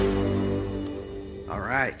All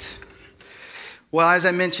right. Well, as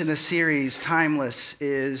I mentioned, the series, Timeless,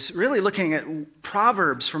 is really looking at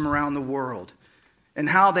proverbs from around the world and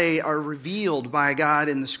how they are revealed by God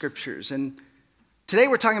in the scriptures. And today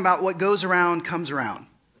we're talking about what goes around comes around.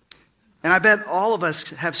 And I bet all of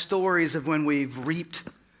us have stories of when we've reaped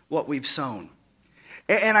what we've sown.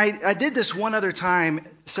 And I did this one other time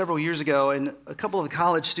several years ago, and a couple of the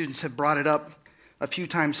college students have brought it up a few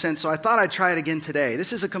times since, so I thought I'd try it again today.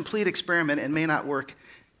 This is a complete experiment and may not work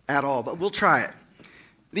at all, but we'll try it.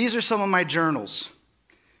 These are some of my journals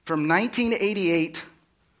from 1988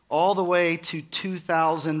 all the way to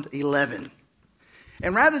 2011.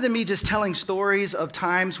 And rather than me just telling stories of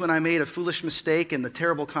times when I made a foolish mistake and the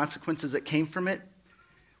terrible consequences that came from it,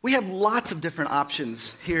 we have lots of different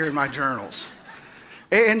options here in my journals.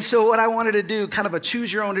 And so what I wanted to do, kind of a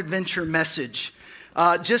choose-your-own-adventure message.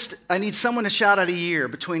 I need someone to shout out a year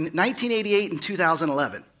between 1988 and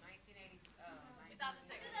 2011.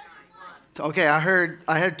 2006. Okay, I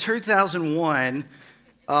heard 2001.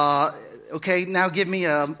 Okay, now give me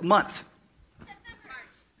a month.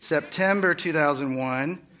 September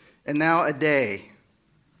 2001, and now a day.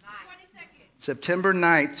 22nd. September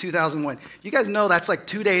 9th, 2001. You guys know that's like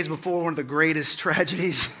 2 days before one of the greatest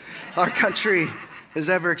tragedies our country has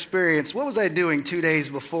ever experienced. What was I doing 2 days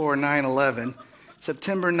before 9/11?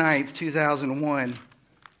 September 9th, 2001.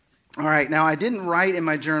 All right, now I didn't write in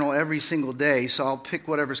my journal every single day, so I'll pick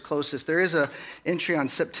whatever's closest. There is an entry on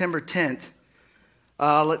September 10th.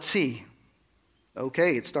 Let's see.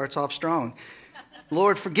 Okay, it starts off strong.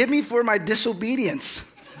 Lord, forgive me for my disobedience.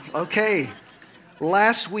 Okay,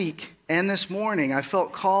 last week and this morning, I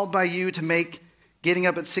felt called by you to make getting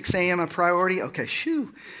up at 6 a.m. a priority. Okay,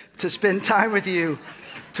 to spend time with you,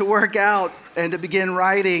 to work out, and to begin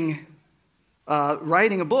writing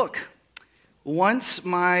a book. Once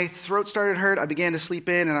my throat started to hurt, I began to sleep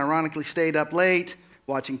in and ironically stayed up late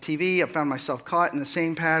watching TV. I found myself caught in the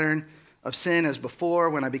same pattern of sin as before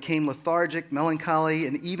when I became lethargic, melancholy,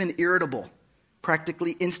 and even irritable,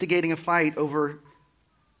 practically instigating a fight over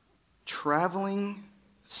traveling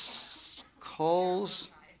calls.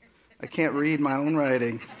 I can't read my own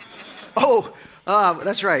writing.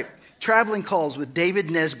 That's right. Traveling calls with David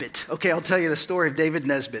Nesbitt. Okay, I'll tell you the story of David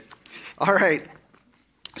Nesbitt. All right.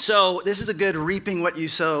 So this is a good reaping what you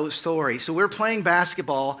sow story. So we're playing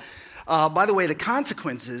basketball. By the way, the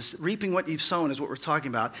consequences, reaping what you've sown is what we're talking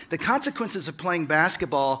about. The consequences of playing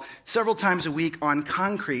basketball several times a week on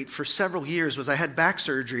concrete for several years was I had back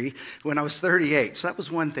surgery when I was 38. So that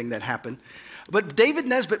was one thing that happened. But David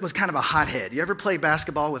Nesbitt was kind of a hothead. You ever play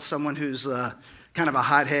basketball with someone who's kind of a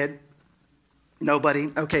hothead?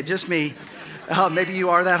 Nobody? Okay, just me. Maybe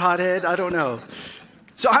you are that hothead. I don't know.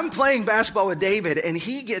 So I'm playing basketball with David, and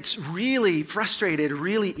he gets really frustrated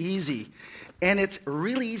really easy. And it's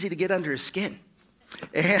really easy to get under his skin.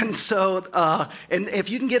 And so, and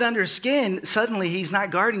if you can get under his skin, suddenly he's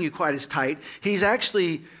not guarding you quite as tight. He's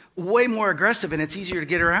actually way more aggressive, and it's easier to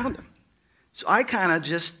get around him. So I kind of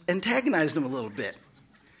just antagonized him a little bit.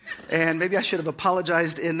 And maybe I should have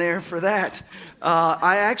apologized in there for that.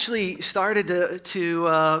 I actually started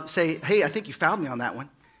to say, hey, I think you fouled me on that one.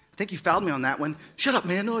 Shut up,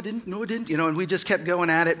 man. No, I didn't. And we just kept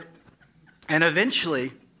going at it. And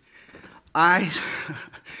eventually, I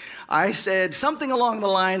said something along the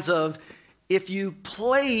lines of, if you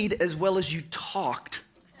played as well as you talked,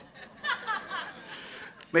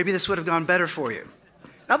 maybe this would have gone better for you.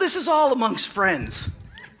 Now, this is all amongst friends.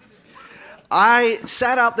 I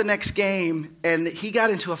sat out the next game, and he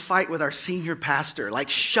got into a fight with our senior pastor,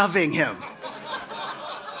 like shoving him.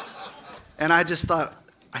 And I just thought,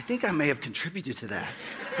 I think I may have contributed to that.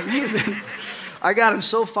 It may have been. I got him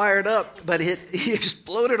so fired up, but he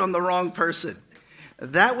exploded on the wrong person.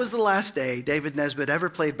 That was the last day David Nesbitt ever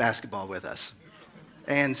played basketball with us.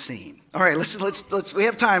 And scene. All right, let's. We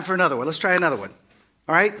have time for another one. Let's try another one.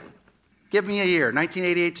 All right, give me a year,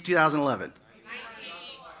 1988 to 2011.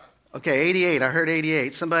 Okay, 88. I heard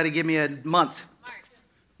 88. Somebody give me a month.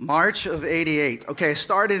 March of 88. Okay,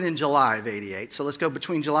 started in July of 88. So let's go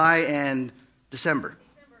between July and December.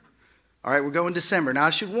 All right, we're going December. Now,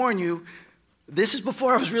 I should warn you, this is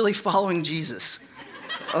before I was really following Jesus.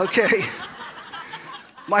 Okay.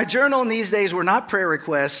 My journal in these days were not prayer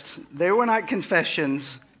requests. They were not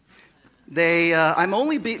confessions. I'm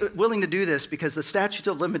only willing to do this because the statute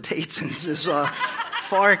of limitations is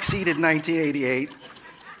far exceeded 1988.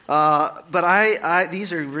 But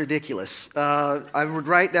these are ridiculous. I would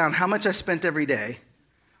write down how much I spent every day.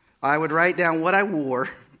 I would write down what I wore.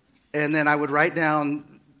 And then I would write down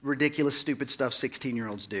ridiculous, stupid stuff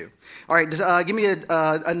 16-year-olds do. All right, give me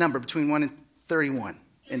a number between 1 and 31.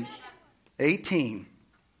 And 18.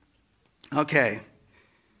 Okay.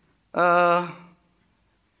 This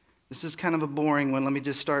is kind of a boring one. Let me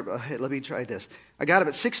just start. Let me try this. I got up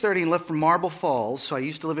at 6:30 and left for Marble Falls. So I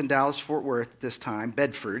used to live in Dallas, Fort Worth at this time,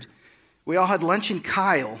 Bedford. We all had lunch in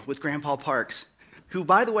Kyle with Grandpa Parks, who,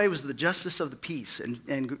 by the way, was the justice of the peace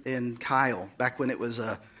in Kyle, back when it was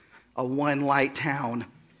a one-light town.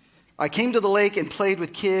 I came to the lake and played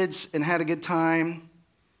with kids and had a good time.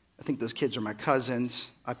 I think those kids are my cousins.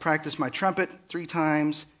 I practiced my trumpet 3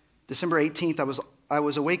 times. December 18th, I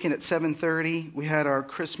was awakened at 7:30. We had our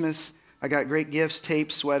Christmas. I got great gifts,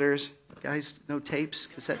 tapes, sweaters. Guys know tapes,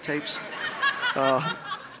 cassette tapes?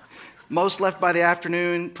 Most left by the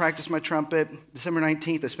afternoon, practiced my trumpet. December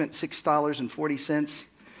 19th, I spent $6.40.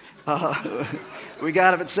 We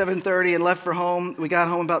got up at 7:30 and left for home. We got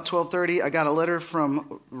home about 12:30. I got a letter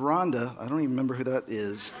from Rhonda. I don't even remember who that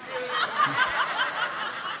is.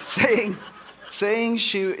 saying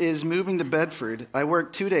she is moving to Bedford. I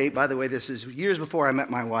worked 2 to 8. By the way, this is years before I met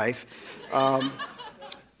my wife.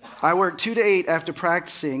 I worked 2 to 8 after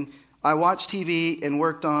practicing. I watched TV and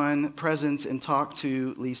worked on presents and talked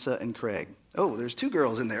to Lisa and Craig. Oh, there's 2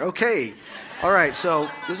 girls in there. Okay. All right, so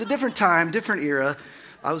there's a different time, different era.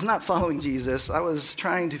 I was not following Jesus. I was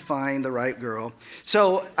trying to find the right girl.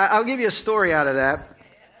 So I'll give you a story out of that.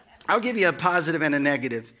 I'll give you a positive and a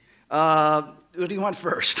negative. What do you want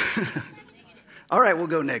first? All right, we'll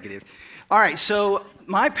go negative. All right, so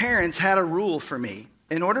my parents had a rule for me.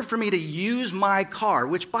 In order for me to use my car,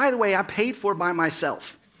 which, by the way, I paid for by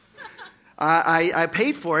myself. I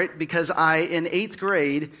paid for it because in 8th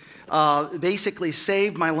grade, basically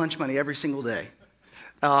saved my lunch money every single day.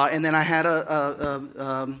 And then I had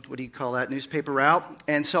what do you call that, newspaper route.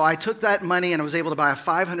 And so I took that money and I was able to buy a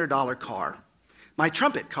 $500 car. My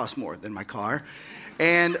trumpet cost more than my car.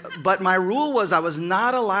 But my rule was I was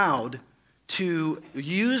not allowed to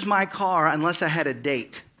use my car unless I had a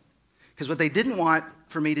date. Because what they didn't want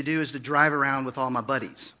for me to do is to drive around with all my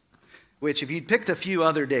buddies. Which, if you'd picked a few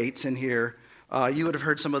other dates in here, you would have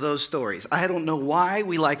heard some of those stories. I don't know why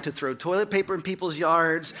we like to throw toilet paper in people's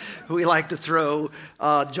yards. We like to throw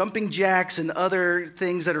jumping jacks and other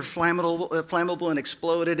things that are flammable and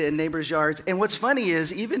exploded in neighbors' yards. And what's funny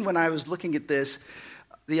is, even when I was looking at this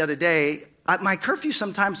the other day, my curfew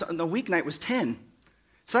sometimes on the weeknight was 10.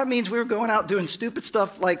 So that means we were going out doing stupid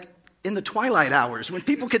stuff like in the twilight hours when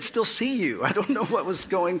people could still see you. I don't know what was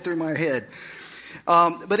going through my head.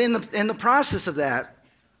 But in the process of that,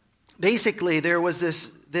 basically there was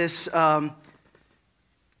this I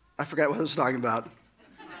forgot what I was talking about.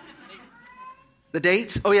 The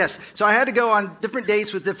dates? Oh, yes. So I had to go on different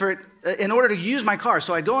dates with in order to use my car.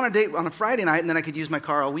 So I'd go on a date on a Friday night and then I could use my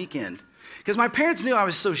car all weekend. Because my parents knew I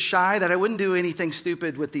was so shy that I wouldn't do anything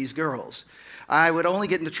stupid with these girls. I would only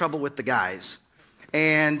get into trouble with the guys.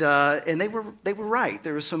 And they were right.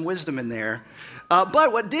 There was some wisdom in there.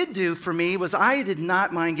 But what did do for me was I did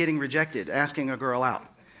not mind getting rejected, asking a girl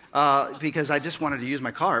out, because I just wanted to use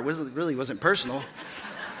my car. It really wasn't personal.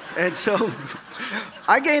 And so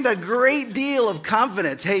I gained a great deal of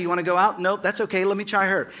confidence. Hey, you want to go out? Nope, that's okay. Let me try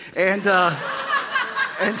her.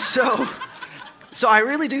 And so I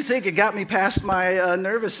really do think it got me past my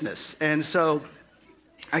nervousness. And so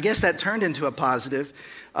I guess that turned into a positive.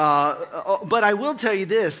 But I will tell you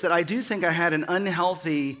this, that I do think I had an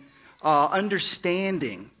unhealthy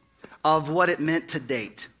understanding of what it meant to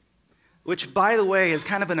date, which, by the way, is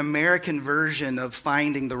kind of an American version of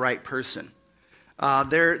finding the right person.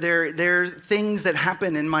 There are things that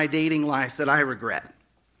happen in my dating life that I regret.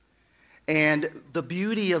 And the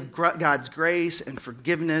beauty of God's grace and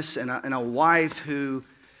forgiveness and a wife who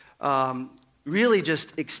really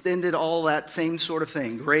just extended all that same sort of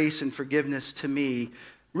thing, grace and forgiveness to me,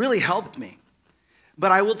 really helped me.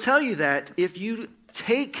 But I will tell you that if you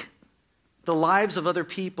take the lives of other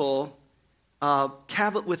people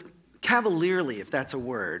cavalierly, if that's a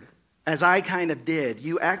word, as I kind of did,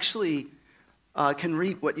 you actually can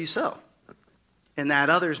reap what you sow, and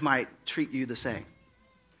that others might treat you the same.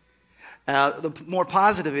 The more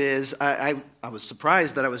positive is, I was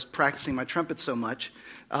surprised that I was practicing my trumpet so much,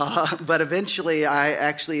 but eventually I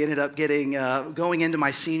actually ended up going into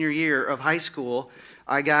my senior year of high school.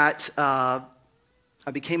 I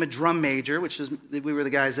became a drum major, we were the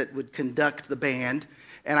guys that would conduct the band,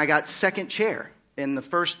 and I got second chair in the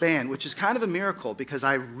first band, which is kind of a miracle because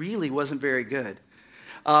I really wasn't very good.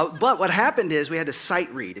 But what happened is we had to sight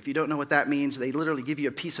read. If you don't know what that means, they literally give you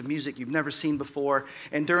a piece of music you've never seen before.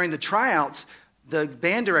 And during the tryouts, the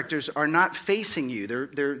band directors are not facing you.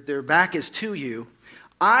 Their back is to you.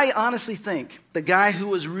 I honestly think the guy who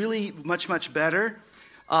was really much, much better,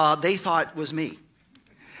 they thought was me.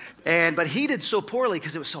 But he did so poorly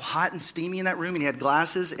because it was so hot and steamy in that room, and he had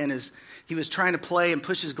glasses, and he was trying to play and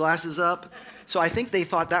push his glasses up. So I think they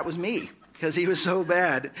thought that was me because he was so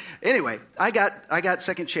bad. Anyway, I got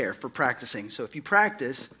second chair for practicing. So if you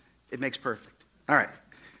practice, it makes perfect. All right.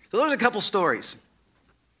 So those are a couple stories.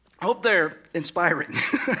 I hope they're inspiring.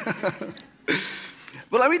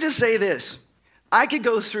 But let me just say this. I could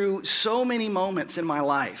go through so many moments in my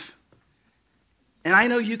life, and I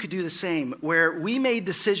know you could do the same, where we made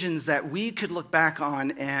decisions that we could look back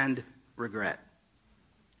on and regret.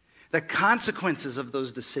 The consequences of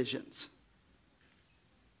those decisions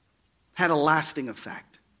had a lasting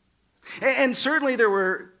effect. And certainly there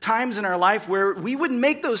were times in our life where we wouldn't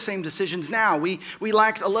make those same decisions now. We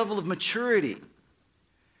lacked a level of maturity.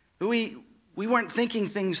 We weren't thinking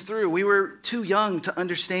things through. We were too young to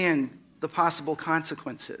understand the possible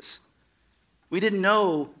consequences. We didn't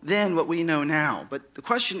know then what we know now. But the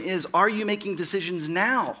question is, are you making decisions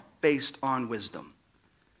now based on wisdom?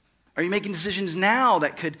 Are you making decisions now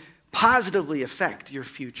that could positively affect your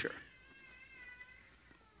future?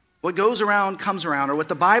 What goes around comes around, or what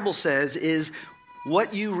the Bible says is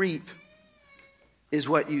what you reap is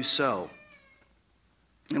what you sow.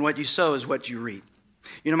 And what you sow is what you reap.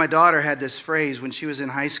 You know, my daughter had this phrase when she was in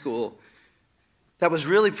high school that was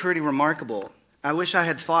really pretty remarkable. I wish I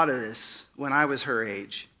had thought of this when I was her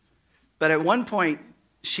age. But at one point,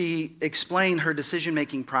 she explained her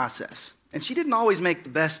decision-making process. And she didn't always make the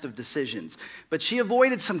best of decisions, but she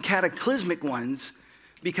avoided some cataclysmic ones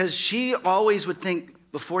because she always would think,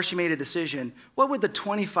 before she made a decision, what would the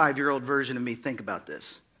 25-year-old version of me think about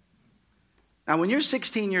this? Now, when you're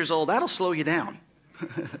 16 years old, that'll slow you down.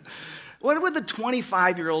 What would the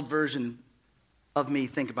 25-year-old version of me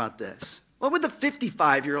think about this? What would the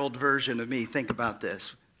 55-year-old version of me think about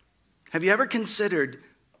this? Have you ever considered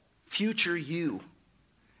future you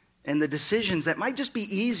and the decisions that might just be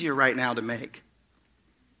easier right now to make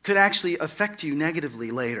could actually affect you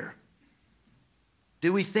negatively later?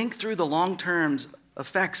 Do we think through the long-term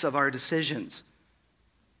effects of our decisions?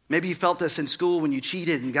 Maybe you felt this in school when you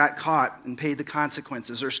cheated and got caught and paid the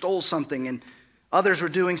consequences, or stole something and others were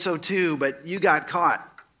doing so too, but you got caught.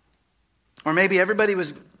 Or maybe everybody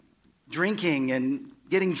was drinking and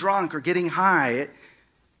getting drunk or getting high,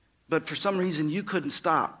 but for some reason you couldn't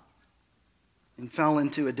stop and fell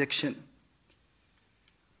into addiction.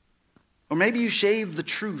 Or maybe you shaved the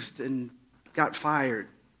truth and got fired.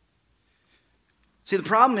 See, the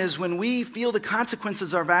problem is when we feel the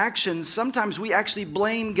consequences of our actions, sometimes we actually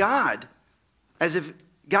blame God as if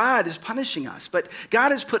God is punishing us. But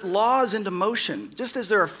God has put laws into motion. Just as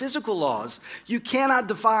there are physical laws, you cannot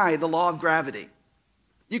defy the law of gravity.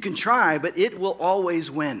 You can try, but it will always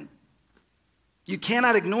win. You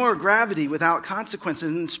cannot ignore gravity without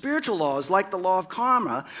consequences. And spiritual laws, like the law of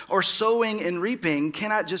karma or sowing and reaping,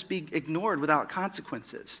 cannot just be ignored without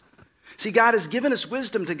consequences. See, God has given us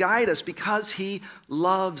wisdom to guide us because he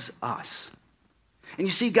loves us. And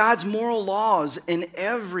you see God's moral laws in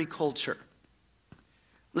every culture.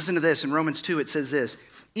 Listen to this. In Romans 2, it says this.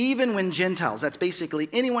 Even when Gentiles, that's basically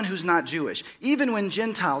anyone who's not Jewish, even when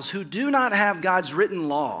Gentiles who do not have God's written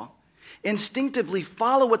law instinctively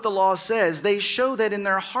follow what the law says, they show that in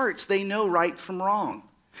their hearts they know right from wrong.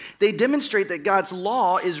 They demonstrate that God's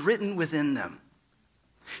law is written within them.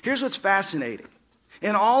 Here's what's fascinating.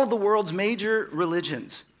 In all of the world's major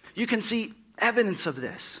religions, you can see evidence of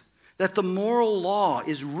this, that the moral law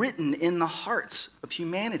is written in the hearts of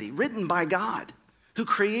humanity, written by God, who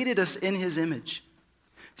created us in his image.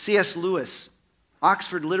 C.S. Lewis,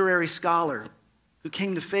 Oxford literary scholar who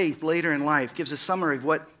came to faith later in life, gives a summary of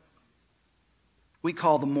what we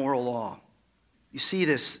call the moral law. You see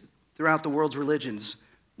this throughout the world's religions.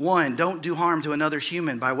 1, don't do harm to another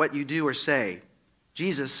human by what you do or say.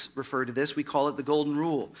 Jesus referred to this. We call it the golden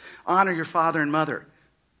rule. Honor your father and mother.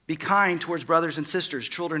 Be kind towards brothers and sisters,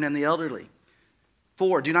 children, and the elderly.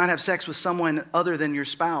 4, do not have sex with someone other than your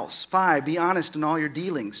spouse. 5, be honest in all your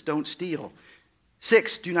dealings. Don't steal.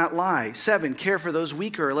 6, do not lie. 7, care for those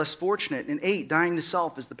weaker or less fortunate. And 8, dying to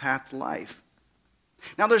self is the path to life.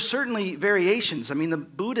 Now, there's certainly variations. I mean, the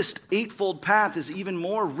Buddhist eightfold path is even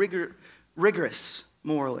more rigorous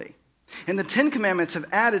morally. And the 10 Commandments have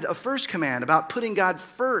added a first command about putting God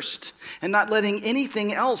first and not letting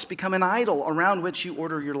anything else become an idol around which you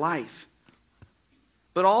order your life.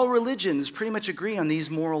 But all religions pretty much agree on these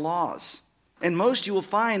moral laws. And most you will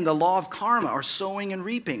find the law of karma, or sowing and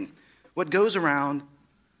reaping. What goes around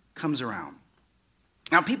comes around.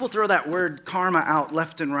 Now, people throw that word karma out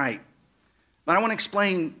left and right. But I want to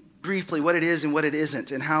explain briefly what it is and what it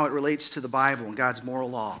isn't and how it relates to the Bible and God's moral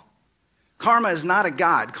law. Karma is not a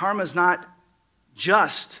God. Karma is not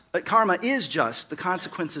karma is just the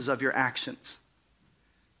consequences of your actions.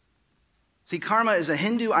 See, karma is a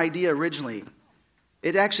Hindu idea originally.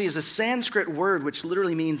 It actually is a Sanskrit word which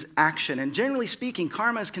literally means action. And generally speaking,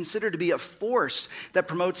 karma is considered to be a force that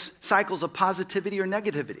promotes cycles of positivity or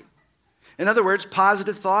negativity. In other words,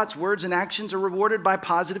 positive thoughts, words, and actions are rewarded by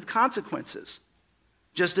positive consequences,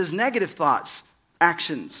 just as negative thoughts,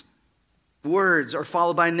 actions, words are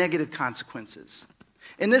followed by negative consequences.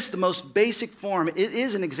 In this, the most basic form, it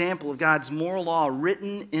is an example of God's moral law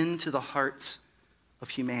written into the hearts of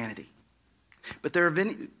humanity. But there are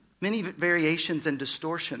many variations and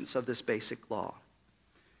distortions of this basic law.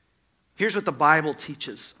 Here's what the Bible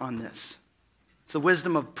teaches on this. It's the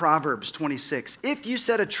wisdom of Proverbs 26. If you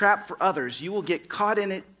set a trap for others, you will get caught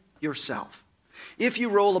in it yourself. If you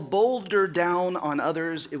roll a boulder down on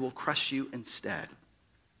others, it will crush you instead.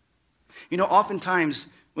 You know, oftentimes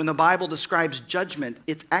when the Bible describes judgment,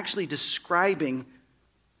 it's actually describing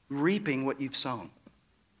reaping what you've sown,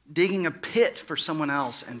 digging a pit for someone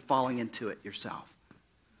else and falling into it yourself.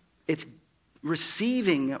 It's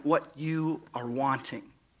receiving what you are wanting.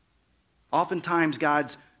 Oftentimes,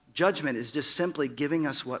 God's judgment is just simply giving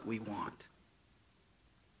us what we want.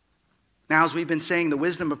 Now, as we've been saying, the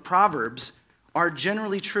wisdom of Proverbs are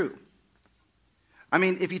generally true. I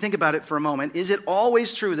mean, if you think about it for a moment, is it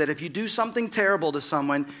always true that if you do something terrible to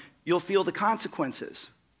someone, you'll feel the consequences?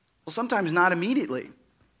 Well, sometimes not immediately.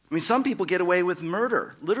 I mean, some people get away with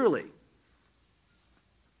murder, literally.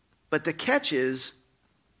 But the catch is,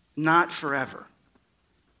 not forever.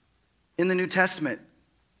 In the New Testament,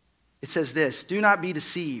 it says this, "Do not be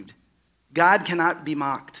deceived. God cannot be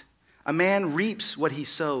mocked. A man reaps what he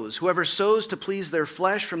sows. Whoever sows to please their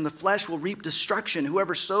flesh, from the flesh will reap destruction.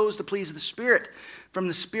 Whoever sows to please the Spirit, from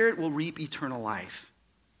the Spirit will reap eternal life."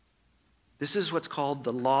 This is what's called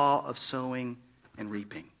the law of sowing and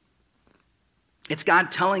reaping. It's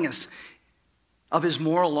God telling us of his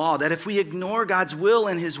moral law, that if we ignore God's will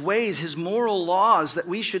and his ways, his moral laws, that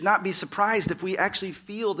we should not be surprised if we actually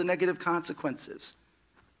feel the negative consequences.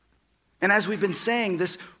 And as we've been saying,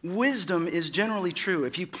 this wisdom is generally true.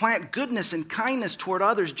 If you plant goodness and kindness toward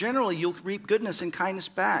others, generally you'll reap goodness and kindness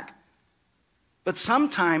back. But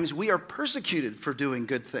sometimes we are persecuted for doing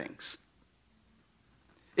good things.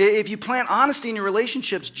 If you plant honesty in your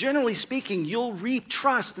relationships, generally speaking, you'll reap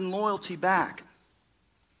trust and loyalty back.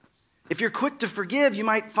 If you're quick to forgive, you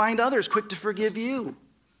might find others quick to forgive you.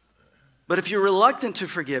 But if you're reluctant to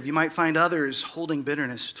forgive, you might find others holding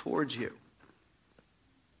bitterness towards you.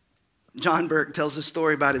 John Burke tells a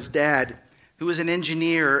story about his dad, who was an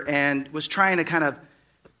engineer and was trying to kind of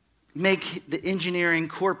make the engineering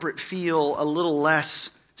corporate feel a little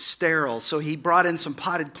less sterile. So he brought in some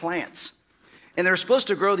potted plants. And they were supposed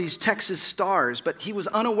to grow these Texas stars, but he was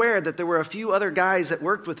unaware that there were a few other guys that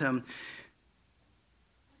worked with him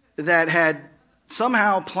that had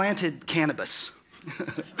somehow planted cannabis.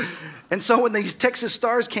 And so when these Texas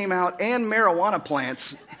stars came out and marijuana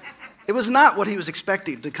plants, it was not what he was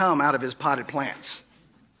expecting to come out of his potted plants.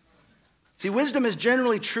 See, wisdom is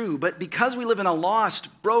generally true, but because we live in a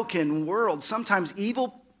lost, broken world, sometimes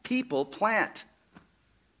evil people plant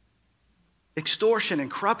extortion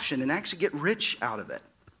and corruption and actually get rich out of it.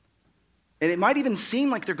 And it might even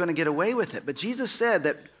seem like they're going to get away with it, but Jesus said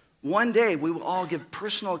that one day we will all give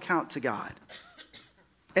personal account to God.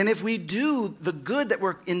 And if we do the good that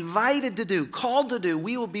we're invited to do, called to do,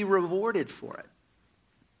 we will be rewarded for it.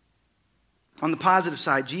 On the positive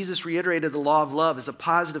side, Jesus reiterated the law of love as a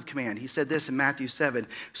positive command. He said this in Matthew 7.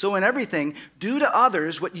 "So in everything, do to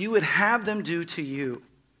others what you would have them do to you.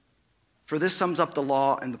 For this sums up the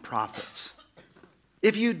law and the prophets."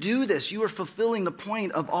 If you do this, you are fulfilling the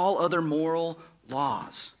point of all other moral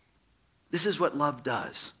laws. This is what love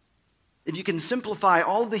does. If you can simplify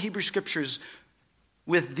all of the Hebrew scriptures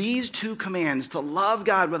with these two commands, to love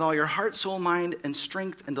God with all your heart, soul, mind, and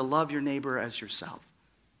strength, and to love your neighbor as yourself.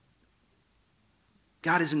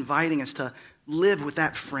 God is inviting us to live with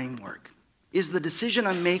that framework. Is the decision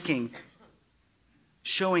I'm making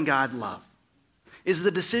showing God love? Is the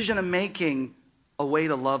decision I'm making a way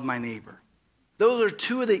to love my neighbor? Those are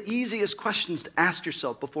two of the easiest questions to ask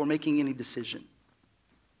yourself before making any decision.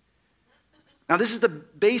 Now, this is the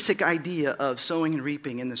basic idea of sowing and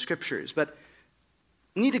reaping in the scriptures, but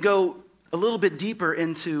we need to go a little bit deeper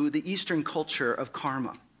into the Eastern culture of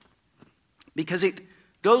karma, because it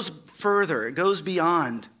goes further, it goes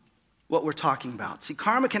beyond what we're talking about. See,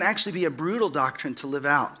 karma can actually be a brutal doctrine to live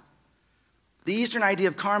out. The Eastern idea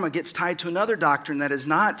of karma gets tied to another doctrine that is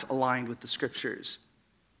not aligned with the scriptures.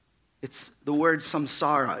 It's the word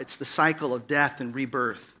samsara. It's the cycle of death and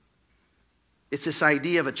rebirth. It's this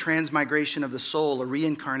idea of a transmigration of the soul, a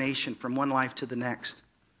reincarnation from one life to the next.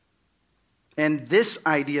 And this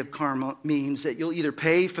idea of karma means that you'll either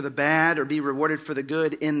pay for the bad or be rewarded for the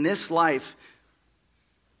good in this life,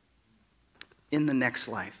 in the next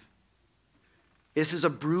life. This is a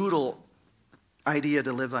brutal idea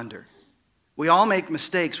to live under. We all make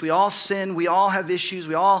mistakes. We all sin. We all have issues.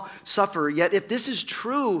 We all suffer. Yet if this is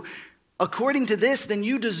true, according to this, then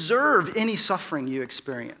you deserve any suffering you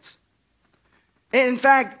experience. And in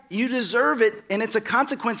fact, you deserve it, and it's a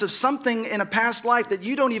consequence of something in a past life that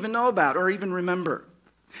you don't even know about or even remember.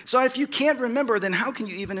 So if you can't remember, then how can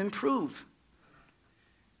you even improve?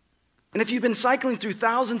 And if you've been cycling through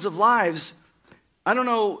thousands of lives, I don't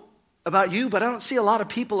know about you, but I don't see a lot of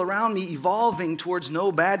people around me evolving towards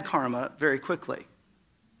no bad karma very quickly.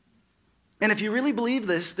 And if you really believe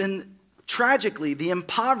this, then tragically, the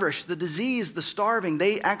impoverished, the diseased, the starving,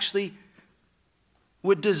 they actually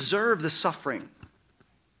would deserve the suffering.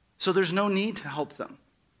 So there's no need to help them.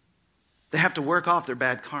 They have to work off their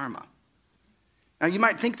bad karma. Now, you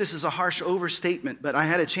might think this is a harsh overstatement, but I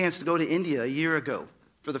had a chance to go to India a year ago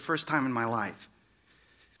for the first time in my life.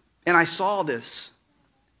 And I saw this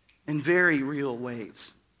in very real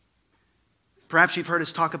ways. Perhaps you've heard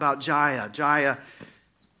us talk about Jaya. Jaya,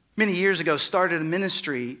 many years ago, started a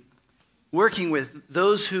ministry working with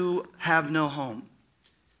those who have no home,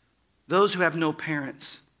 those who have no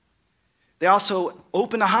parents. They also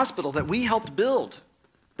opened a hospital that we helped build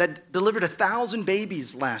that delivered 1,000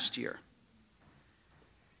 babies last year.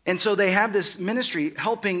 And so they have this ministry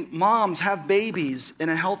helping moms have babies in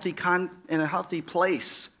a healthy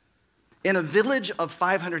place in a village of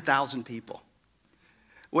 500,000 people,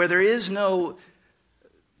 where there is no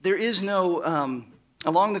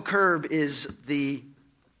along the curb is the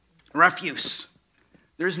refuse.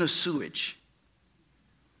 There is no sewage.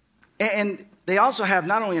 And they also have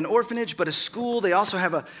not only an orphanage, but a school. They also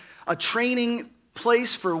have a training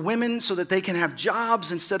place for women so that they can have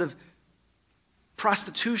jobs instead of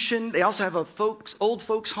prostitution. They also have a old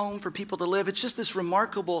folks home for people to live. It's just this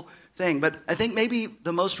remarkable thing. But I think maybe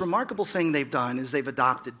the most remarkable thing they've done is they've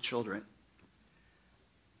adopted children.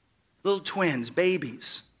 Little twins,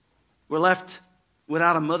 babies, were left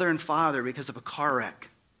without a mother and father because of a car wreck.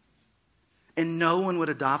 And no one would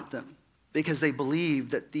adopt them because they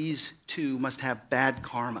believed that these two must have bad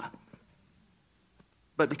karma.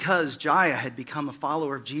 But because Jaya had become a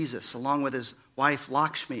follower of Jesus along with his wife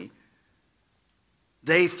Lakshmi,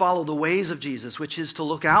 they follow the ways of Jesus, which is to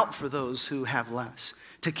look out for those who have less,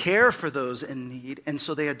 to care for those in need, and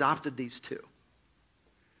so they adopted these two.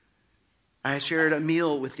 I shared a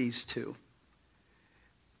meal with these two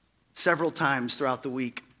several times throughout the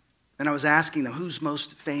week, and I was asking them, who's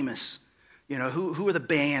most famous? You know, who are the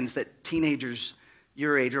bands that teenagers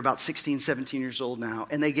your age are about 16, 17 years old now?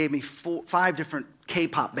 And they gave me 5 different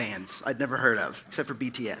K-pop bands I'd never heard of, except for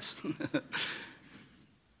BTS.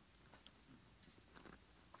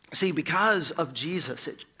 See, because of Jesus,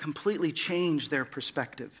 it completely changed their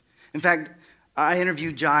perspective. In fact, I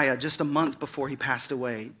interviewed Jaya just a month before he passed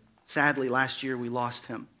away. Sadly, last year we lost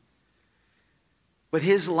him. But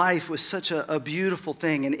his life was such a beautiful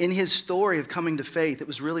thing. And in his story of coming to faith, it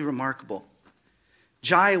was really remarkable.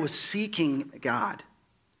 Jaya was seeking God.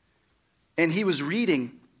 And he was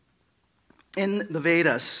reading in the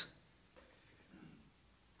Vedas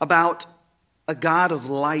about a God of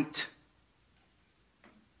light.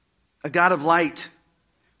 A God of light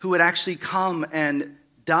who would actually come and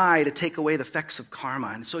die to take away the effects of karma.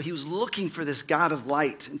 And so he was looking for this God of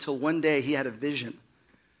light until one day he had a vision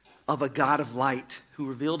of a God of light who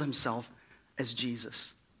revealed himself as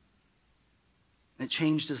Jesus. And it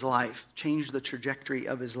changed his life, changed the trajectory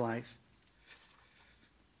of his life.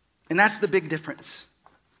 And that's the big difference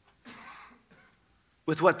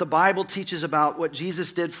with what the Bible teaches about what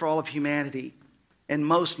Jesus did for all of humanity and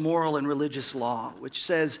most moral and religious law, which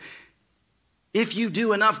says if you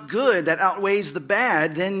do enough good that outweighs the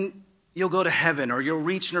bad, then you'll go to heaven or you'll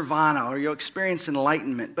reach nirvana or you'll experience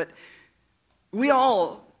enlightenment. But we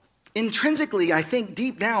all intrinsically, I think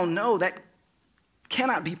deep down, know that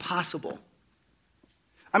cannot be possible.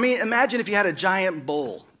 I mean, imagine if you had a giant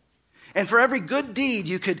bowl, and for every good deed,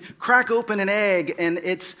 you could crack open an egg, and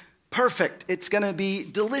it's perfect. It's going to be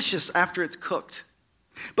delicious after it's cooked.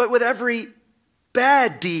 But with every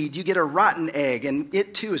bad deed, you get a rotten egg, and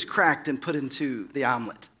it too is cracked and put into the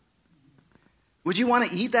omelet. Would you want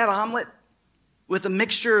to eat that omelet with a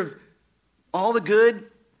mixture of all the good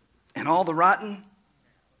and all the rotten?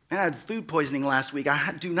 I had food poisoning last week.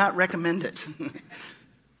 I do not recommend it.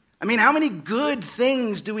 I mean, how many good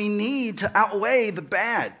things do we need to outweigh the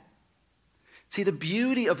bad? See, the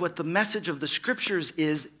beauty of what the message of the scriptures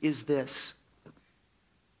is this.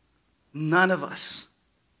 None of us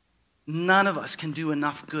can do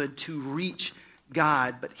enough good to reach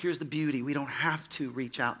God. But here's the beauty. We don't have to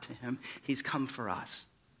reach out to him. He's come for us.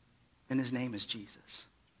 And his name is Jesus.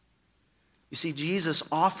 You see, Jesus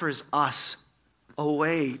offers us a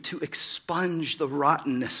way to expunge the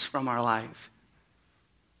rottenness from our life.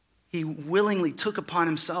 He willingly took upon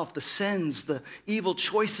himself the sins, the evil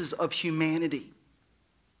choices of humanity.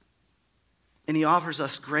 And he offers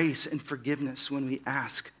us grace and forgiveness when we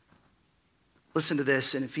ask. Listen to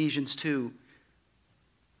this in Ephesians 2,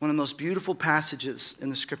 one of the most beautiful passages in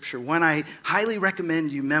the scripture, one I highly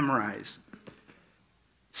recommend you memorize.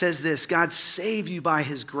 It says this: God saved you by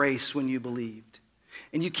his grace when you believed.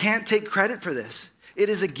 And you can't take credit for this. It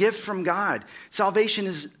is a gift from God. Salvation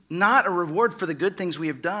is not a reward for the good things we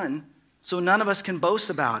have done, so none of us can boast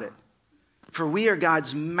about it. For we are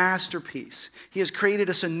God's masterpiece. He has created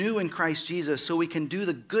us anew in Christ Jesus so we can do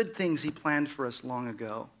the good things he planned for us long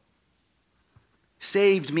ago.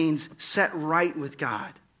 Saved means set right with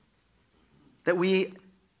God. That we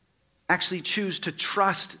actually choose to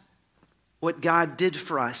trust what God did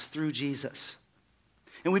for us through Jesus.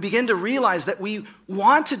 And we begin to realize that we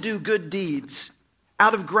want to do good deeds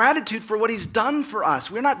out of gratitude for what he's done for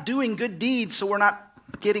us. We're not doing good deeds so we're not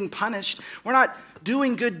getting punished. We're not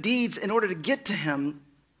doing good deeds in order to get to him.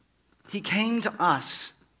 He came to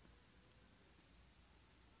us.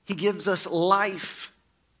 He gives us life,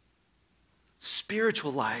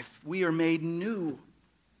 spiritual life. We are made new.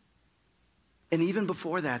 And even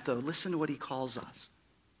before that, though, listen to what he calls us: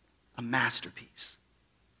 a masterpiece.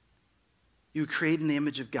 You were created in the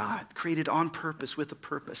image of God, created on purpose with a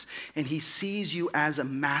purpose. And he sees you as a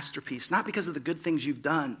masterpiece, not because of the good things you've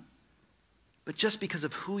done, but just because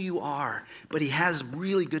of who you are. But he has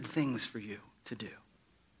really good things for you to do.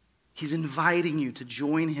 He's inviting you to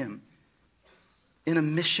join him in a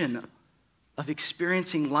mission of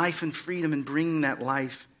experiencing life and freedom and bringing that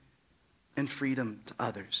life and freedom to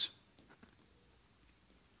others.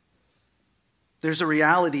 There's a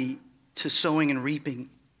reality to sowing and reaping.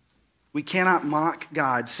 We cannot mock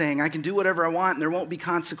God saying, I can do whatever I want and there won't be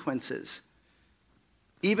consequences.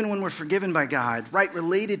 Even when we're forgiven by God, right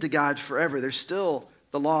related to God forever, there's still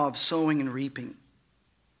the law of sowing and reaping.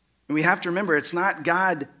 And we have to remember, it's not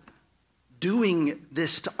God doing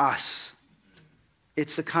this to us.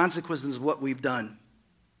 It's the consequences of what we've done.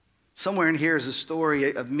 Somewhere in here is a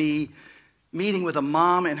story of me meeting with a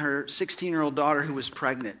mom and her 16-year-old daughter who was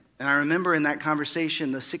pregnant. And I remember in that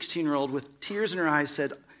conversation, the 16-year-old with tears in her eyes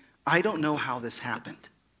said, I don't know how this happened.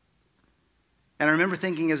 And I remember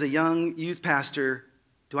thinking as a young youth pastor,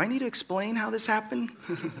 do I need to explain how this happened?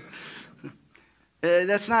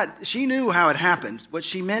 That's not, she knew how it happened. What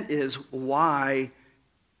she meant is, why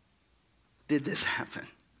did this happen?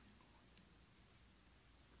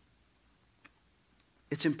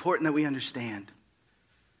 It's important that we understand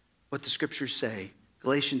what the scriptures say.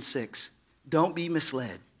 Galatians 6, don't be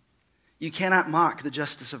misled. You cannot mock the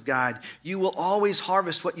justice of God. You will always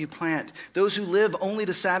harvest what you plant. Those who live only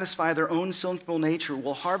to satisfy their own sinful nature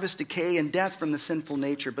will harvest decay and death from the sinful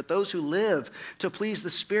nature. But those who live to please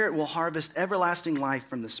the Spirit will harvest everlasting life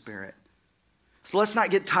from the Spirit. So let's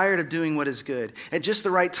not get tired of doing what is good. At just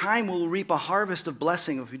the right time, we'll reap a harvest of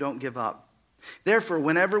blessing if we don't give up. Therefore,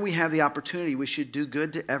 whenever we have the opportunity, we should do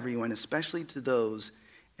good to everyone, especially to those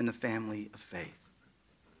in the family of faith.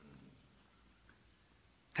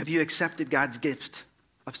 Have you accepted God's gift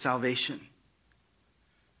of salvation?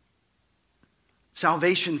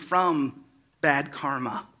 Salvation from bad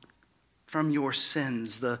karma, from your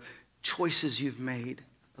sins, the choices you've made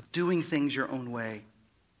of doing things your own way.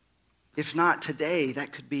 If not today,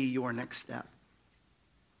 that could be your next step.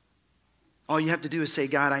 All you have to do is say,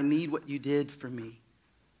 God, I need what you did for me.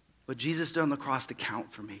 What Jesus did on the cross to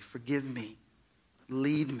count for me. Forgive me.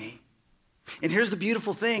 Lead me. And here's the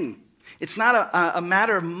beautiful thing. It's not a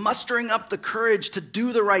matter of mustering up the courage to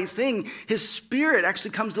do the right thing. His Spirit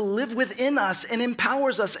actually comes to live within us and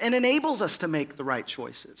empowers us and enables us to make the right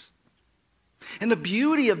choices. And the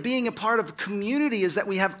beauty of being a part of a community is that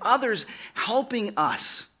we have others helping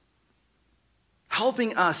us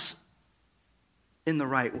in the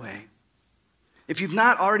right way. If you've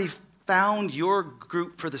not already found your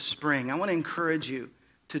group for the spring, I want to encourage you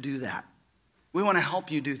to do that. We want to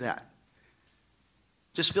help you do that.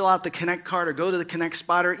 Just fill out the Connect card or go to the Connect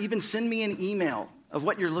spot or even send me an email of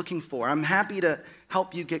what you're looking for. I'm happy to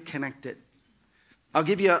help you get connected. I'll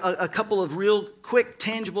give you a couple of real quick,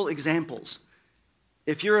 tangible examples.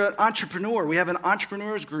 If you're an entrepreneur, we have an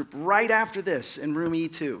entrepreneurs group right after this in room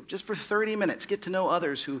E2. Just for 30 minutes, get to know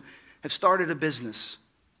others who have started a business.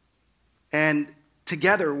 And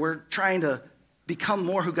together, we're trying to become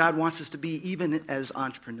more who God wants us to be, even as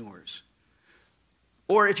entrepreneurs.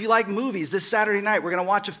 Or if you like movies, this Saturday night, we're going to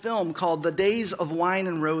watch a film called The Days of Wine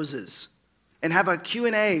and Roses and have a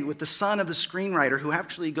Q&A with the son of the screenwriter who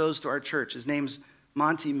actually goes to our church. His name's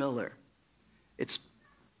Monty Miller. It's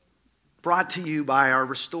brought to you by our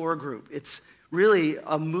Restore group. It's really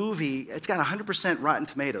a movie. It's got 100% Rotten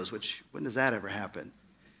Tomatoes, which, when does that ever happen?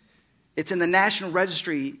 It's in the National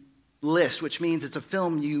Registry list, which means it's a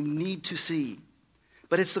film you need to see.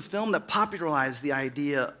 But it's the film that popularized the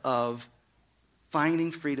idea of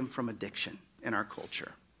finding freedom from addiction in our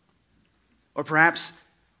culture. Or perhaps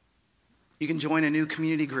you can join a new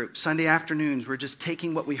community group. Sunday afternoons, we're just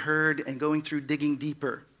taking what we heard and going through digging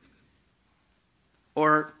deeper.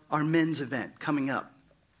 Or our men's event coming up.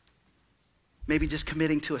 Maybe just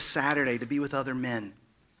committing to a Saturday to be with other men.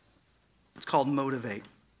 It's called Motivate.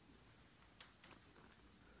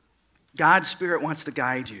 God's Spirit wants to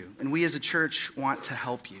guide you, and we as a church want to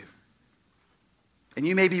help you. And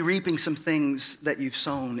you may be reaping some things that you've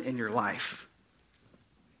sown in your life.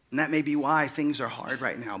 And that may be why things are hard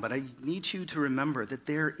right now, but I need you to remember that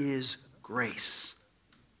there is grace.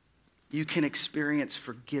 You can experience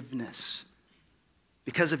forgiveness.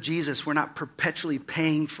 Because of Jesus, we're not perpetually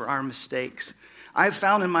paying for our mistakes. I've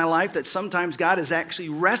found in my life that sometimes God has actually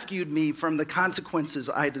rescued me from the consequences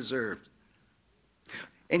I deserved.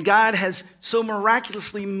 And God has so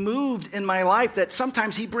miraculously moved in my life that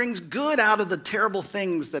sometimes he brings good out of the terrible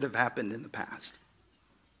things that have happened in the past.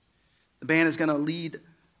 The band is going to lead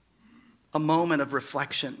a moment of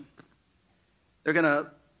reflection. They're going to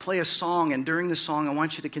play a song, and during the song, I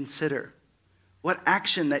want you to consider what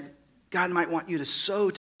action that God might want you to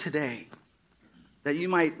sow today, that you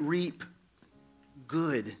might reap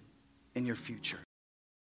good in your future.